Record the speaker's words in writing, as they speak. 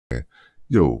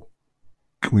Yo,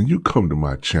 when you come to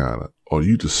my channel or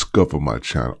you discover my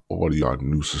channel, all of y'all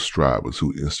new subscribers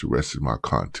who interested in my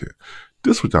content,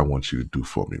 this is what I want you to do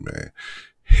for me, man.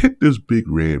 Hit this big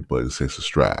red button that says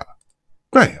subscribe.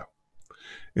 Bam!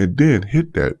 And then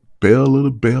hit that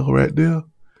little bell right there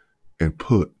and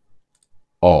put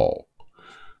all.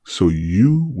 So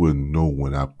you will know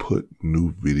when I put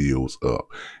new videos up.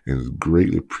 And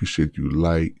greatly appreciate you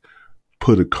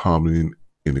put a comment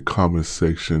in the comment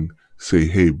section. Say,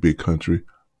 hey, big country,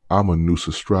 I'm a new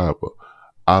subscriber.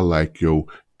 I like your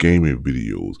gaming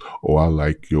videos or I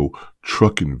like your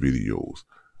trucking videos.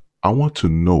 I want to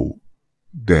know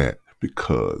that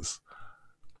because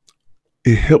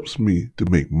it helps me to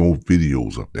make more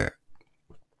videos of that.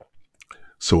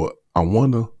 So I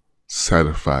want to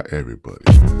satisfy everybody.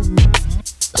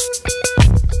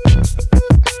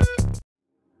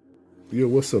 Yo,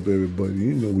 what's up, everybody?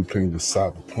 You know we playing the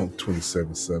Cyberpunk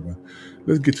 2077.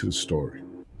 Let's get to the story.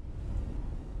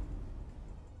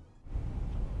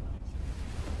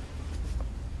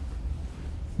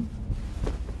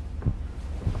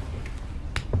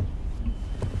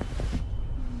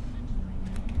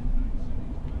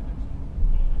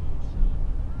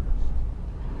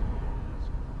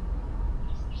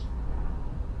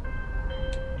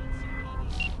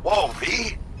 Whoa,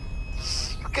 V?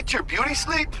 You get your beauty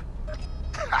sleep?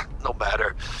 No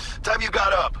matter. Time you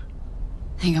got up.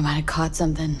 I think I might have caught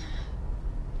something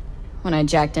when I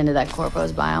jacked into that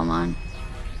Corpo's biomon.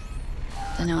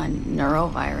 Don't know, a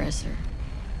neurovirus or...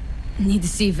 Need to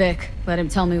see Vic. Let him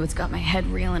tell me what's got my head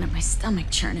reeling and my stomach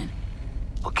churning.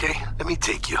 Okay, let me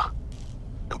take you.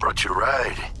 I brought you a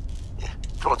ride. Yeah,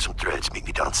 throw on some threads, meet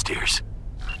me downstairs.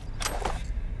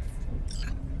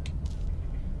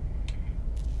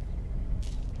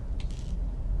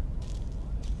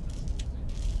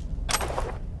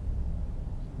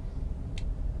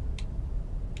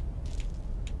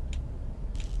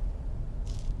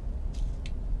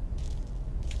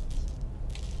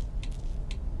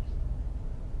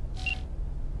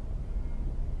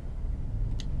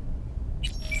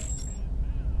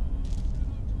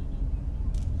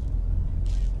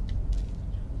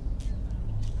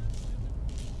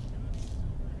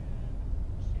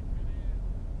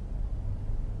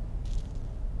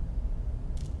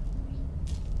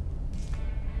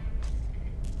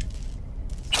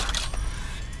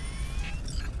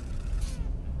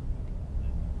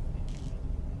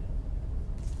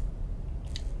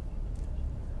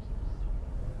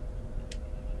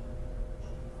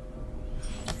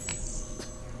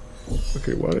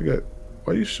 Okay, why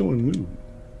are you showing nude?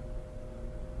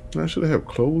 Now should I have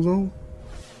clothes on?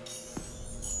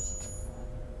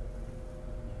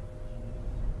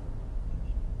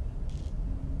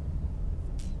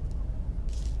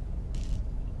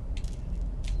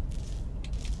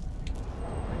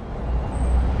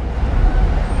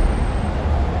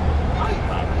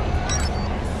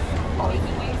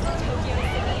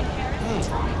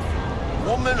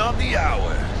 Woman of the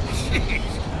hour.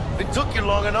 Jeez. It took you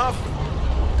long enough.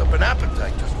 Worked up an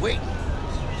appetite just waiting.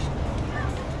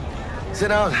 Sit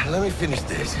down, let me finish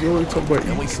this. You already talk about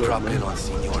then we can drop in on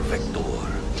Senor Vector.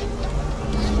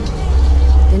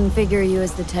 Didn't figure you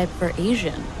as the type for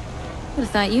Asian. Would've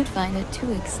thought you'd find it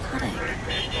too exotic.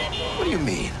 What do you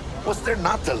mean? What's there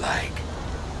not to like?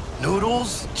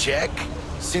 Noodles? Check.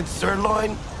 Synth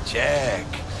sirloin? Check.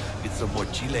 Get some more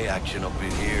chile action up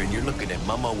in here, and you're looking at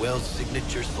Mama Wells'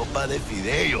 signature sopa de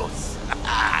fideos.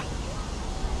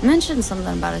 Mentioned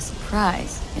something about a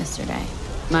surprise yesterday.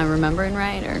 Am I remembering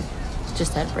right, or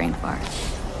just that brain fart?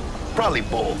 Probably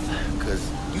both, because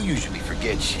you usually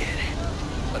forget shit.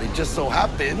 But it just so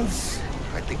happens,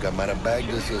 I think I might have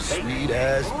bagged us a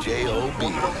sweet-ass J.O.B.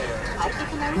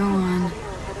 Go on.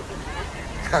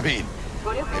 I mean,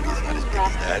 maybe it's not as big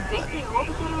as that,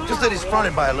 but just that he's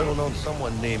fronted by a little-known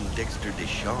someone named Dexter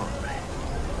Deshawn.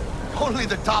 Only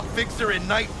the top fixer in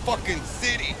Night fucking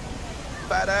City.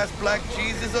 Fat-ass black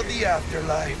Jesus of the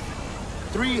afterlife.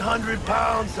 300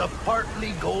 pounds of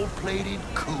partly gold-plated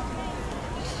coup.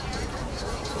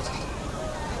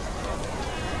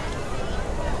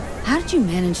 How did you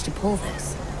manage to pull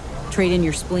this? Trade in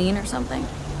your spleen or something?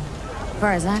 As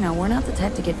far as I know, we're not the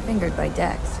type to get fingered by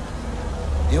Dex.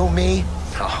 You, me?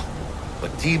 Oh,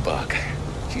 but T-Bug,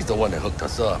 she's the one that hooked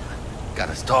us up. Got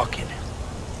us talking.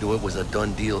 Knew it was a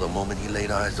done deal the moment he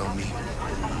laid eyes on me.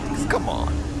 'Cause come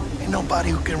on, ain't nobody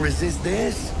who can resist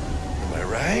this. Am I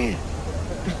right?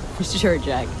 Sure,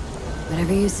 Jack.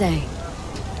 Whatever you say.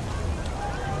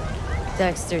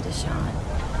 Dexter Deshawn.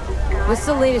 What's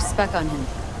the latest spec on him?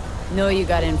 Know you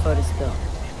got info to spill.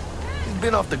 He's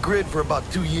been off the grid for about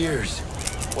 2 years.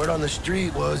 Word on the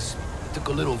street was he took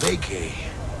a little vacay.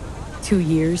 2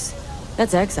 years?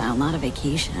 That's exile, not a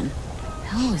vacation.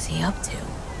 Hell was he up to?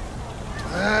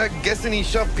 Guessing he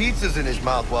shoved pizzas in his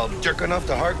mouth while jerking off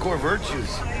to hardcore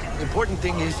virtues. The important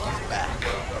thing is he's back.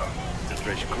 The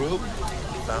fresh crew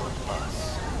found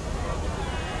us.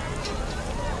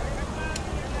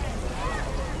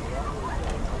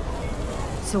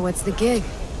 So what's the gig?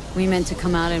 We meant to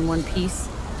come out in one piece?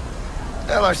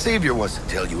 Well, our savior wants to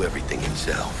tell you everything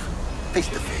himself. Face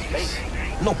to face.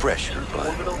 No pressure,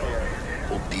 but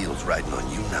whole deal's riding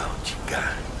on you now, chica.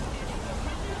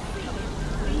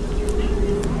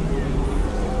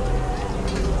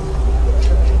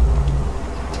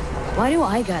 Why do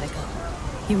I gotta go?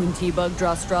 You and T-Bug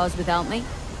draw straws without me?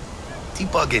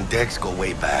 T-Bug and Dex go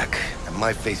way back, and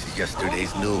my face is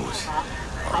yesterday's news.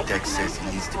 Well, Dex says he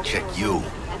needs to check you.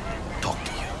 Talk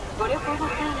to you.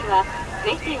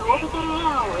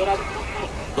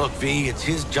 Look, V, it's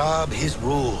his job, his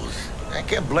rules. I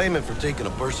can't blame him for taking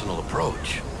a personal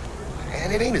approach.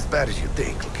 And it ain't as bad as you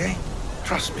think, okay?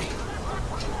 Trust me.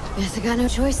 Guess I got no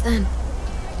choice then.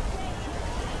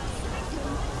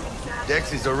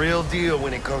 Dex is a real deal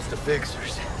when it comes to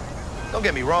fixers. Don't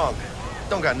get me wrong.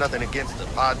 Don't got nothing against the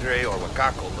Padre or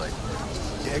Wakako, but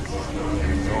Dex is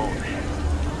his own.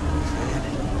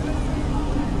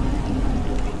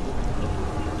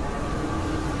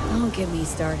 Don't get me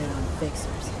started on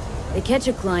fixers. They catch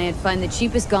a client, find the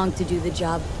cheapest gonk to do the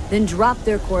job, then drop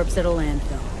their corpse at a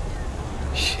landfill.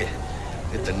 Shit.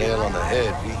 Hit the nail on the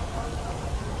head, V.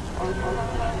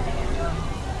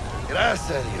 Gracias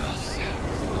a Dios.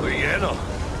 Muy lleno.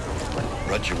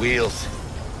 Run your wheels.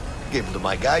 Gave them to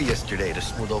my guy yesterday to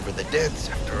smooth over the dents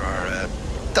after our,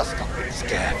 dust-up with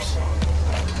scabs.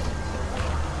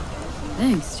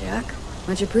 Thanks, Jack.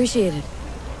 Much appreciated.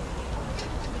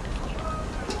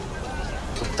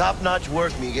 Some top-notch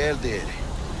work Miguel did.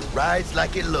 Rides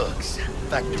like it looks.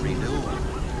 Factory new.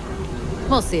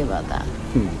 We'll see about that.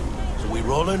 So we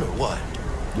rolling or what?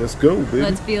 Let's go, baby.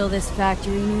 Let's feel this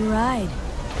factory new ride.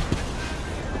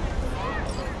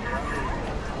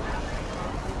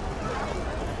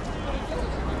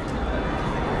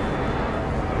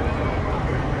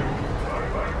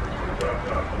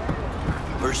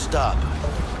 First stop.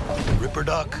 Ripper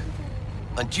Duck.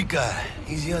 Chica,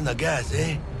 easy on the gas,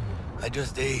 eh? I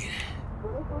just ate.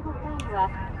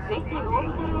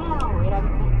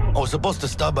 I was supposed to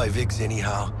stop by Vic's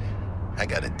anyhow. I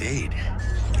got a date.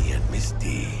 Me and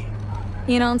Misty.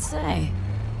 You don't say.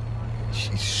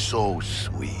 She's so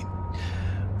sweet.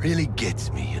 Really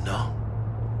gets me, you know?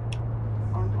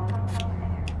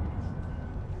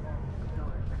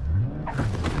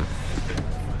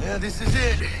 Yeah, this is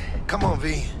it. Come on,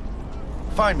 V.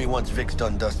 Find me once Vic's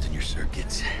done dusting your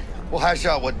circuits. We'll hash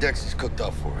out what Dex has cooked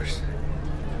up for us.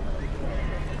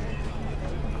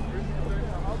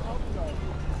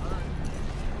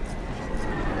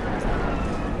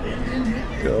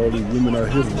 Yeah, all these women out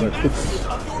here look like pussies.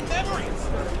 Of your memories,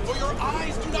 for your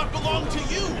eyes do not belong to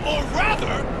you, or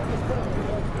rather,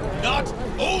 not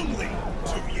only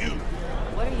to you.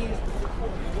 What are you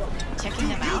checking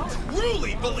them out? You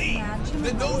truly believe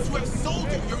that those who have sold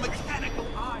you your mechanical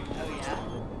eye.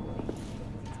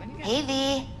 Hey,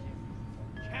 V.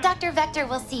 Dr. Vector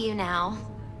will see you now.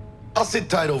 I'll sit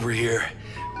tight over here.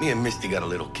 Me and Misty got a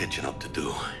little catching up to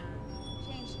do.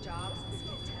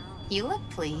 You look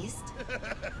pleased.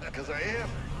 Because I am.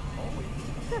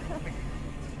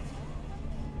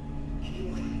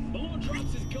 Malone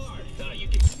drops his guard. You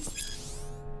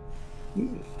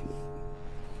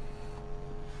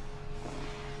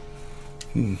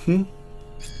can...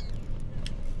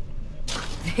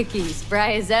 Vicky,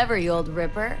 spry as ever, you old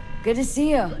ripper. Good to see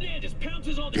you. Hernandez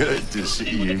pounces on the Good to see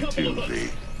you too, V.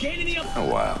 Gaining the Oh,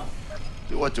 wow.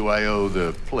 To what do I owe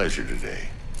the pleasure today?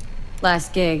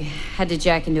 Last gig, had to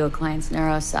jack into a client's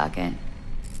neuro socket.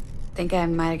 Think I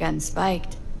might have gotten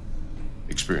spiked.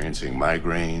 Experiencing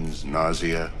migraines,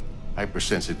 nausea,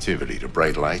 hypersensitivity to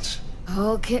bright lights?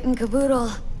 Oh, kit and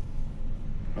caboodle.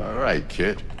 All right,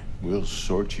 Kit. We'll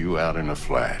sort you out in a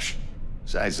flash.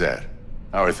 Besides that,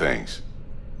 how are things?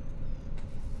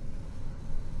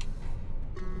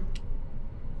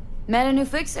 Met a new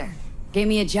fixer. Gave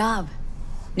me a job.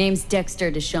 Name's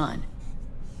Dexter Deshawn.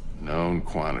 Known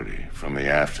quantity from the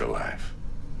afterlife.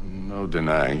 No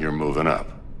denying you're moving up.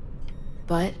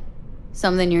 But,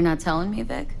 something you're not telling me,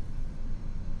 Vic?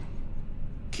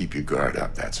 Keep your guard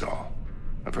up, that's all.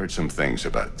 I've heard some things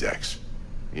about Dex.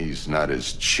 He's not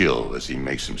as chill as he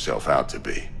makes himself out to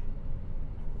be.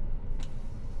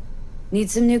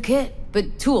 Need some new kit,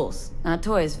 but tools, not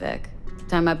toys, Vic.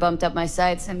 Time I bumped up my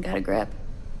sights and got a grip.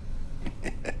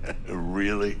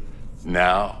 Really?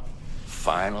 Now?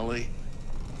 Finally?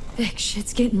 Vic,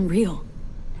 shit's getting real.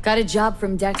 Got a job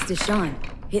from Dex Deshawn,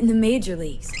 hitting the major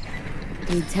leagues.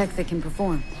 Need tech that can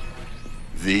perform.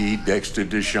 The Dexter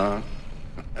Deshawn?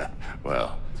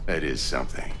 Well, that is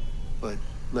something. But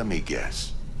let me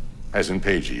guess. Hasn't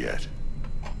paid you yet.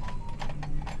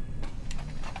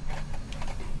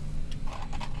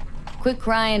 Quit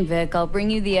crying, Vic. I'll bring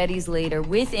you the Eddies later,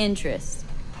 with interest.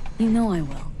 You know I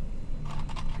will.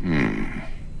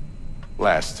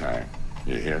 Last time.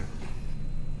 You hear?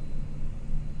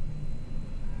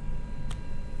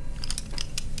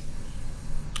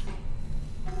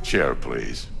 Chair,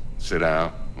 please. Sit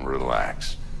down and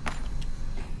relax.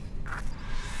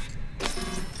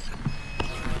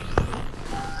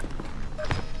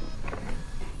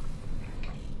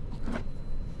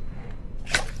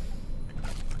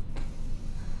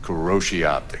 Kuroshi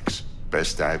Optics.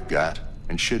 Best I've got,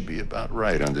 and should be about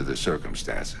right under the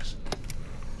circumstances.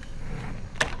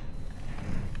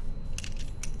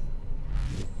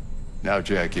 Now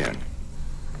jack in.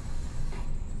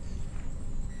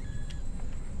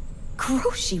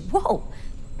 Kuroshi, whoa!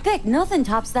 Vic, nothing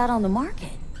tops that on the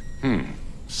market.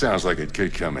 Sounds like it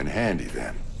could come in handy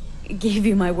then. Gave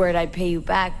you my word I'd pay you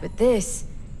back, but this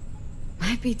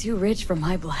might be too rich for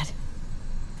my blood.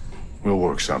 We'll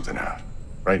work something out.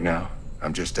 Right now,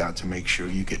 I'm just out to make sure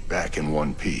you get back in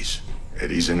one piece.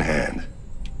 Eddie's in hand.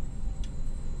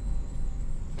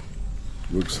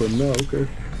 Looks something now, okay.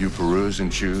 You peruse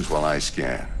and choose while I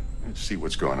scan. And see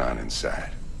what's going on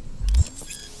inside.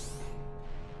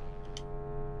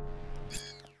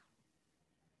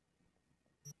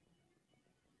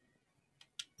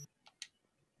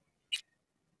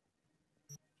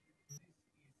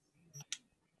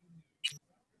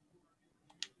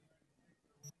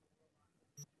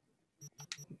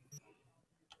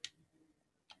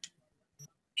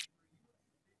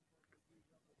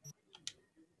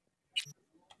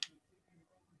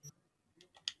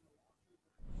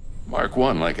 Mark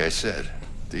 1, like I said.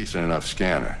 Decent enough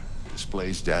scanner.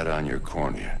 Displays data on your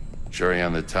cornea. Cherry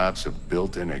on the top's a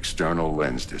built-in external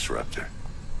lens disruptor.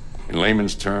 In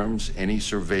layman's terms, any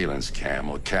surveillance cam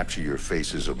will capture your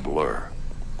face as a blur.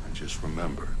 And just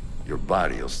remember, your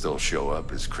body will still show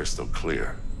up as crystal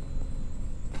clear.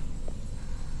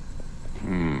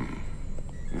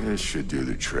 This should do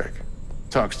the trick.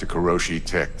 Talks to Kuroshi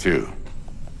Tech, too.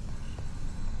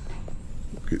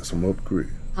 Get some upgrade.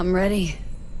 I'm ready.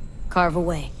 Carve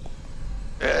away.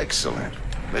 Excellent.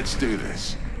 Let's do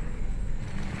this.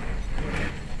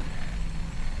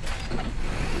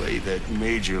 Lay that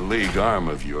major league arm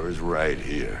of yours right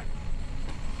here.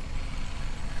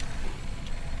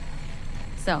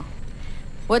 So,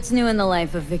 what's new in the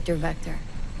life of Victor Vector?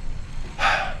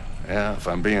 Yeah, if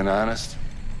I'm being honest,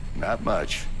 not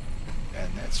much.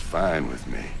 And that's fine with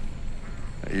me.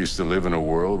 I used to live in a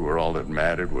world where all that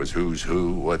mattered was who's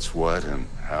who, what's what, and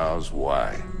how's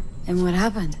why. And what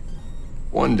happened?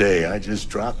 One day, I just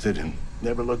dropped it and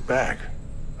never looked back.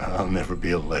 I'll never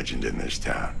be a legend in this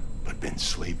town, but been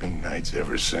sleeping nights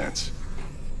ever since.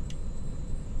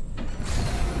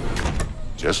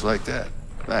 Just like that.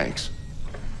 Thanks.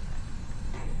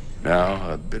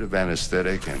 Now, a bit of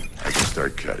anesthetic and I can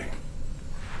start cutting.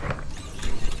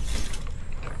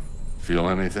 Feel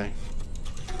anything?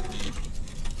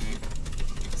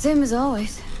 Same as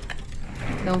always.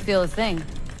 Don't feel a thing.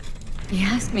 You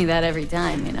ask me that every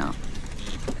time, you know.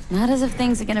 Not as if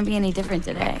things are gonna be any different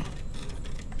today.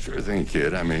 Sure thing,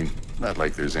 kid. I mean, not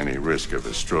like there's any risk of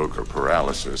a stroke or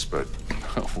paralysis, but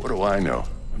what do I know?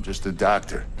 I'm just a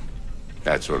doctor.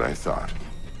 That's what I thought.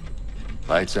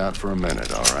 Lights out for a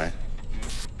minute, all right?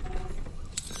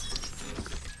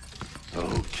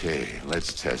 Okay,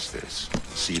 let's test this.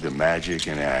 See the magic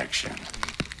in action.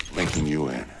 Linking you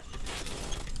in.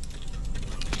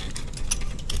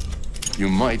 You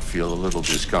might feel a little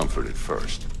discomfort at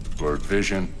first. Blurred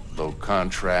vision, low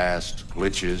contrast,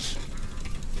 glitches.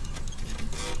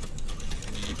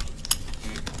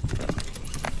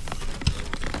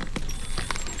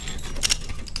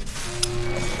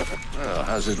 Well,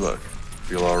 how's it look?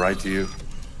 Feel all right to you?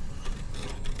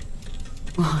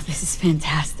 Oh, this is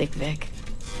fantastic, Vic.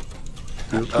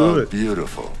 Feel Oh, good.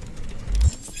 beautiful.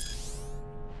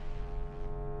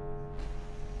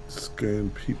 Scan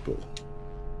people.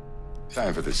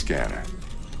 Time for the scanner.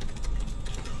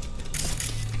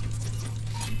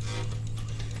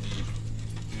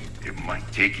 It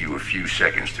might take you a few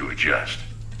seconds to adjust,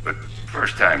 but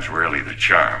first time's rarely the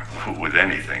charm, with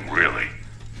anything, really.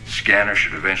 Scanner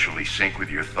should eventually sync with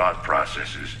your thought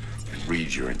processes and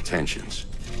read your intentions.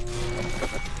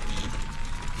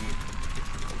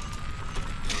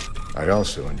 I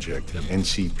also inject an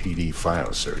NCPD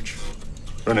file search.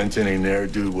 Run into any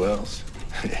ne'er-do-wells?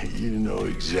 You know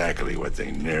exactly what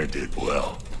they ne'er did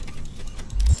well.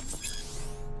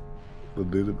 The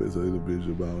database of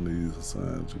individual bounties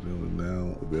assigned to them are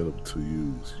now available to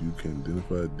use. You can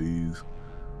identify these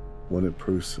wanted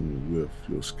person with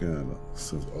your scanner,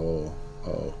 since all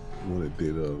wanted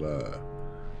data are alive.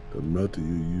 The method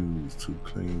you use to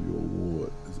claim your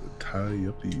award is entirely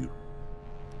up to you.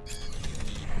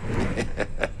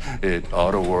 It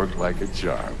ought to work like a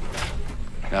charm.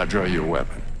 Now draw your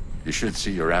weapon. You should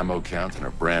see your ammo count in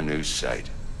a brand new sight.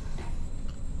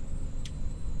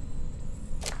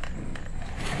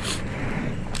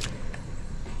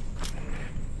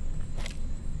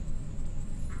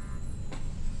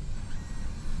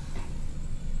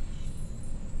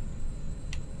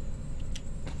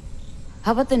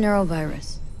 How about the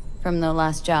neurovirus from the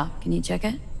last job? Can you check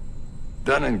it?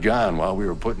 Done and gone while we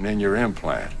were putting in your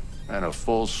implant. And a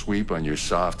full sweep on your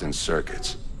soft and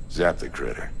circuits. Zap the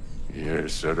critter. You're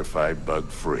certified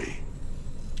bug-free.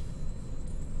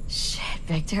 Shit,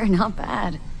 Victor, not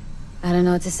bad. I don't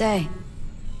know what to say.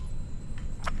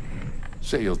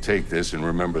 Say you'll take this and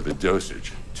remember the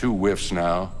dosage. 2 whiffs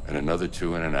now, and another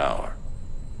 2 in an hour.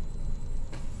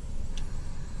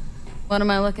 What am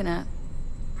I looking at?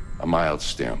 A mild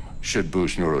stim. Should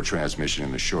boost neurotransmission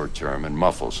in the short term and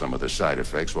muffle some of the side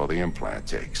effects while the implant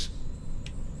takes.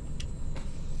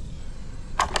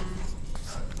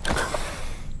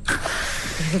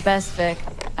 You're the best, Vic.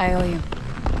 I owe you.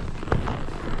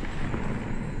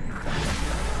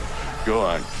 Go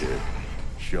on, kid.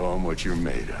 Show 'em what you're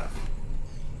made of.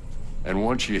 And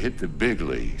once you hit the big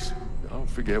leagues, don't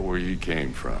forget where you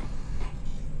came from.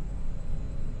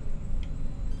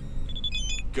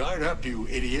 Guard up, you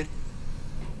idiot.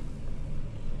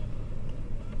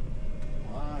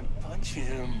 Come on, punch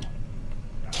him.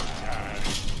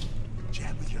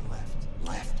 Jab with your left.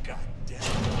 Left,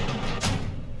 goddammit.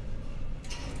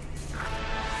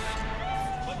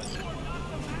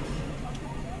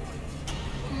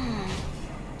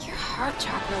 Your heart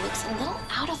chakra looks a little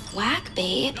out of whack,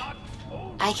 babe.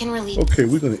 I can relieve. Okay,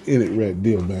 we're gonna end it right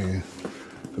there, man.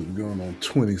 Because we're going on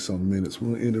 20-some minutes.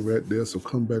 We're gonna end it right there. So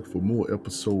come back for more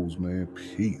episodes, man.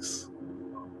 Peace.